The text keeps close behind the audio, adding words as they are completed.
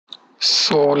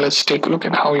So let's take a look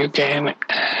at how you can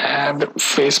add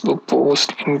Facebook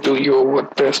post into your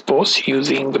WordPress post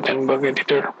using Gutenberg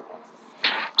editor.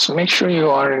 So make sure you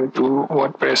are into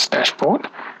WordPress dashboard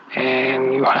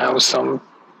and you have some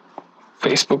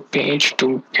Facebook page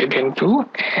to get into,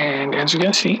 and as you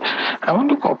can see, I want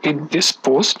to copy this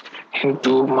post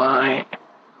into my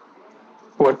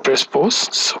WordPress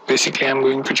post. So basically I'm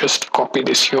going to just copy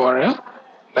this URL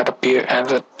that appear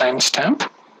as a timestamp.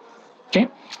 Okay,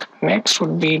 next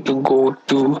would be to go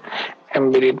to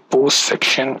embedded post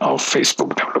section of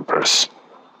Facebook developers.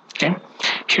 Okay,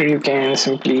 here you can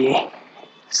simply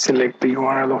select the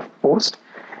URL of post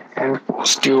and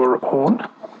post your own.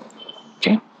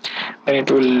 Okay, then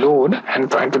it will load and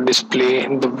try to display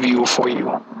the view for you.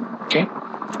 Okay,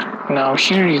 now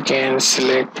here you can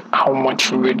select how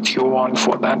much width you want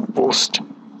for that post.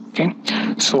 Okay,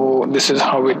 so this is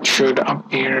how it should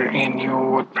appear in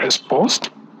your WordPress post.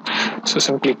 So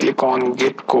simply click on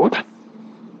get code.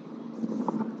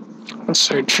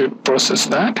 So it should process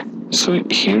that. So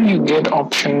here you get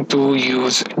option to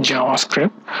use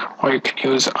JavaScript or you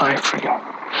can use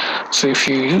iframe. So if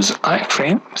you use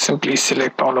iframe, simply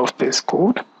select all of this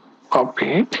code, copy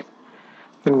it,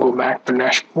 then go back to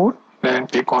dashboard, then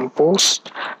click on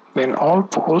post, then all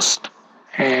post,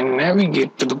 and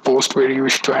navigate to the post where you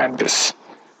wish to add this.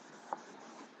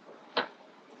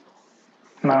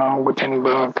 Now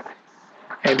Gutenberg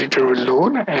editor will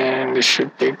load and this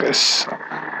should take us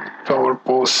to our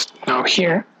post. Now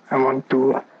here I want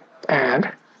to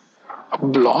add a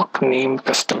block named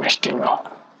custom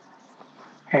HTML,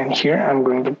 and here I'm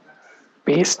going to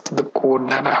paste the code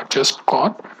that I have just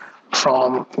got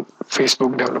from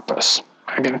Facebook developers.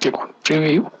 I can click on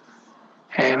preview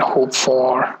and hope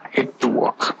for it to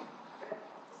work.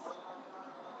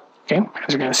 Okay,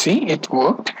 as you can see, it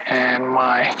worked and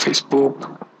my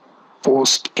Facebook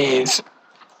post is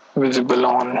visible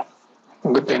on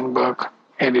Gutenberg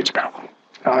editor.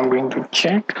 Now I'm going to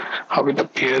check how it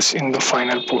appears in the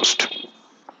final post.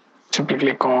 Simply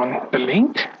click on the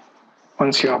link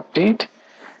once you update,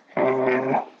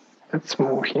 and let's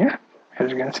move here.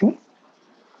 As you can see,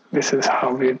 this is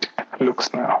how it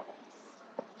looks now.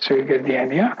 So you get the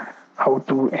idea how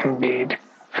to embed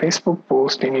Facebook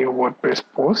post in your WordPress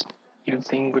post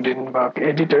using Gutenberg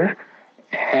editor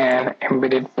and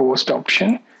embedded post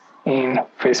option in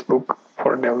Facebook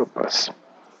for developers.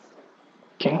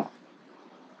 Okay.